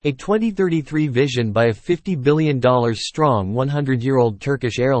A 2033 vision by a $50 billion strong 100-year-old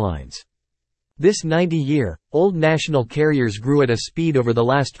Turkish Airlines. This 90-year-old national carriers grew at a speed over the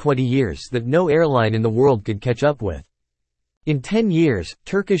last 20 years that no airline in the world could catch up with. In 10 years,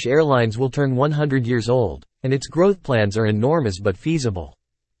 Turkish Airlines will turn 100 years old, and its growth plans are enormous but feasible.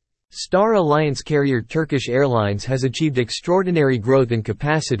 Star Alliance carrier Turkish Airlines has achieved extraordinary growth in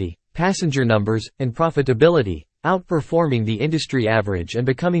capacity, passenger numbers, and profitability, outperforming the industry average and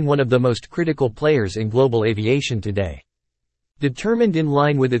becoming one of the most critical players in global aviation today. Determined in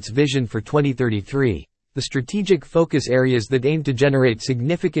line with its vision for 2033, the strategic focus areas that aim to generate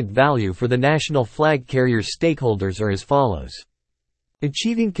significant value for the national flag carrier's stakeholders are as follows.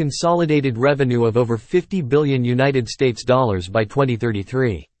 Achieving consolidated revenue of over $50 billion by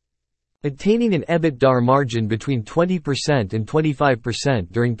 2033. Attaining an EBITDA margin between 20% and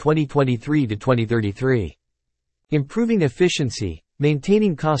 25% during 2023 to 2033. Improving efficiency,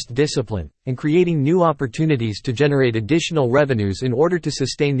 maintaining cost discipline, and creating new opportunities to generate additional revenues in order to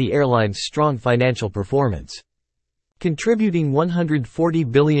sustain the airline's strong financial performance. Contributing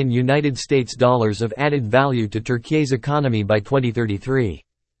 $140 billion of added value to Turkey's economy by 2033.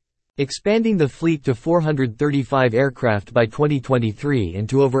 Expanding the fleet to 435 aircraft by 2023 and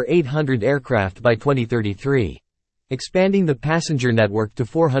to over 800 aircraft by 2033. Expanding the passenger network to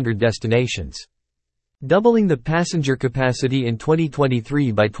 400 destinations. Doubling the passenger capacity in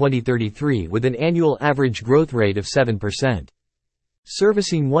 2023 by 2033 with an annual average growth rate of 7%.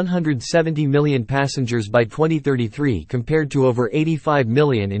 Servicing 170 million passengers by 2033 compared to over 85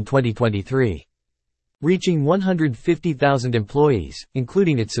 million in 2023. Reaching 150,000 employees,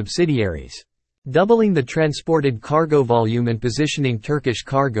 including its subsidiaries. Doubling the transported cargo volume and positioning Turkish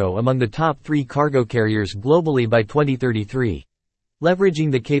Cargo among the top 3 cargo carriers globally by 2033.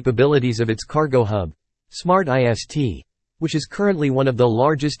 Leveraging the capabilities of its cargo hub, Smart IST, which is currently one of the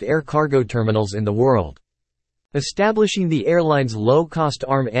largest air cargo terminals in the world. Establishing the airline's low-cost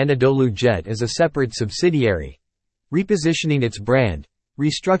arm Anadolu Jet as a separate subsidiary. Repositioning its brand,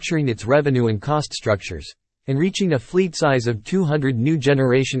 restructuring its revenue and cost structures, and reaching a fleet size of 200 new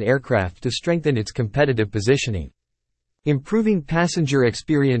generation aircraft to strengthen its competitive positioning. Improving passenger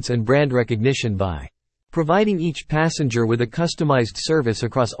experience and brand recognition by providing each passenger with a customized service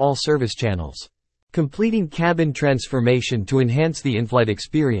across all service channels. Completing cabin transformation to enhance the in-flight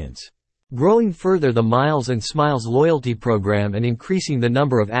experience. Growing further the Miles and Smiles loyalty program and increasing the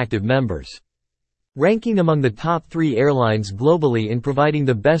number of active members. Ranking among the top 3 airlines globally in providing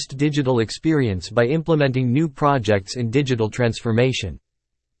the best digital experience by implementing new projects in digital transformation.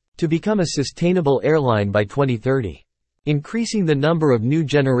 To become a sustainable airline by 2030. Increasing the number of new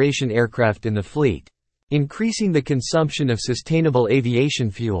generation aircraft in the fleet. Increasing the consumption of sustainable aviation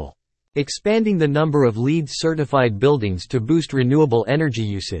fuel. Expanding the number of LEED-certified buildings to boost renewable energy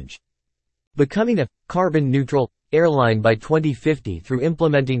usage. Becoming a carbon-neutral airline by 2050 through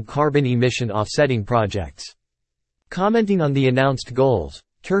implementing carbon emission offsetting projects. Commenting on the announced goals,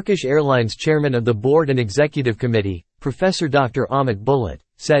 Turkish Airlines Chairman of the Board and Executive Committee, Professor Dr. Ahmet Bulut,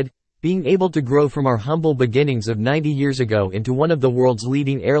 said, "Being able to grow from our humble beginnings of 90 years ago into one of the world's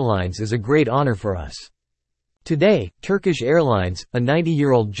leading airlines is a great honor for us. Today, Turkish Airlines, a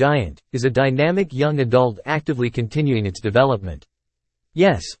 90-year-old giant, is a dynamic young adult actively continuing its development.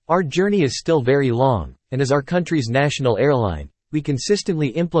 Yes, our journey is still very long, and as our country's national airline, we consistently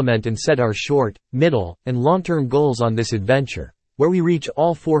implement and set our short, middle, and long-term goals on this adventure, where we reach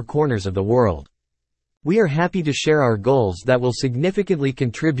all 4 corners of the world. We are happy to share our goals that will significantly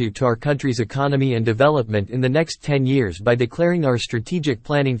contribute to our country's economy and development in the next 10 years by declaring our strategic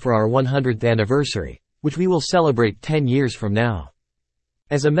planning for our 100th anniversary, which we will celebrate 10 years from now.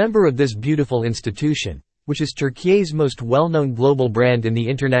 As a member of this beautiful institution, which is Turkey's most well-known global brand in the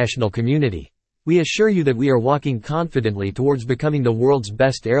international community, we assure you that we are walking confidently towards becoming the world's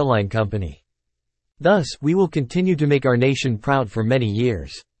best airline company. Thus, we will continue to make our nation proud for many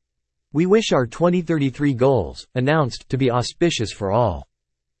years. We wish our 2033 goals, announced, to be auspicious for all.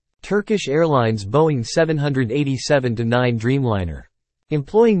 Turkish Airlines Boeing 787-9 Dreamliner.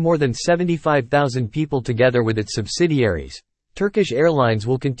 Employing more than 75,000 people together with its subsidiaries, Turkish Airlines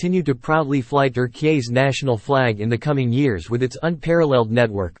will continue to proudly fly Turkey's national flag in the coming years with its unparalleled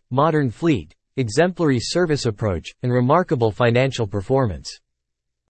network, modern fleet, exemplary service approach, and remarkable financial performance.